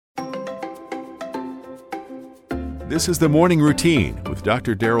This is the Morning Routine with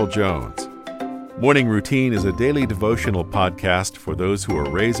Dr. Darrell Jones. Morning Routine is a daily devotional podcast for those who are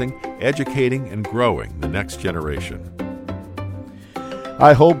raising, educating, and growing the next generation.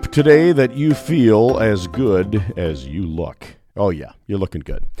 I hope today that you feel as good as you look. Oh yeah, you're looking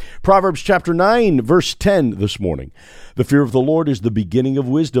good. Proverbs chapter 9, verse 10 this morning. The fear of the Lord is the beginning of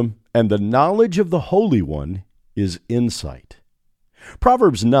wisdom, and the knowledge of the Holy One is insight.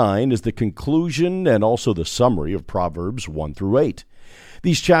 Proverbs 9 is the conclusion and also the summary of Proverbs 1 through 8.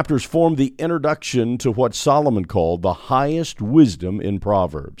 These chapters form the introduction to what Solomon called the highest wisdom in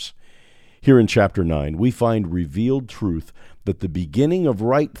Proverbs. Here in chapter 9, we find revealed truth that the beginning of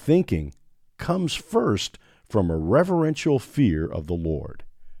right thinking comes first from a reverential fear of the Lord.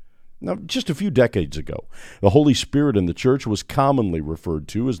 Now, just a few decades ago, the Holy Spirit in the church was commonly referred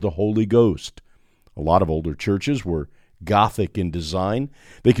to as the Holy Ghost. A lot of older churches were Gothic in design.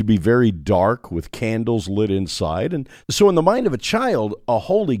 They could be very dark with candles lit inside. And so in the mind of a child, a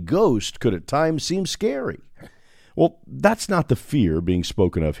Holy Ghost could at times seem scary. Well, that's not the fear being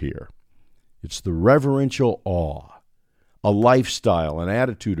spoken of here. It's the reverential awe, a lifestyle, an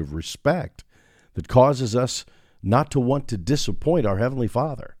attitude of respect that causes us not to want to disappoint our Heavenly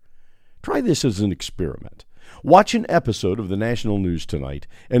Father. Try this as an experiment. Watch an episode of the national news tonight,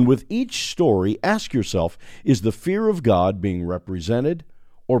 and with each story, ask yourself, is the fear of God being represented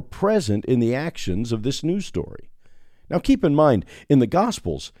or present in the actions of this news story? Now keep in mind, in the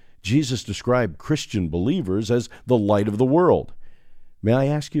Gospels, Jesus described Christian believers as the light of the world. May I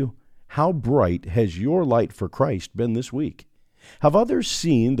ask you, how bright has your light for Christ been this week? Have others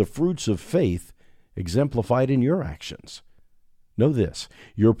seen the fruits of faith exemplified in your actions? Know this,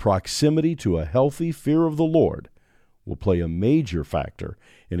 your proximity to a healthy fear of the Lord will play a major factor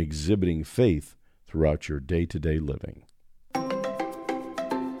in exhibiting faith throughout your day-to-day living.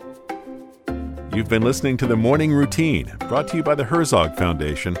 You've been listening to the Morning Routine, brought to you by the Herzog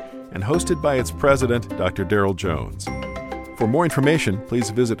Foundation and hosted by its president, Dr. Darrell Jones. For more information, please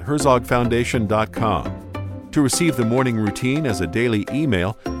visit herzogfoundation.com. To receive the Morning Routine as a daily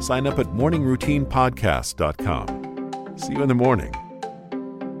email, sign up at morningroutinepodcast.com. See you in the morning.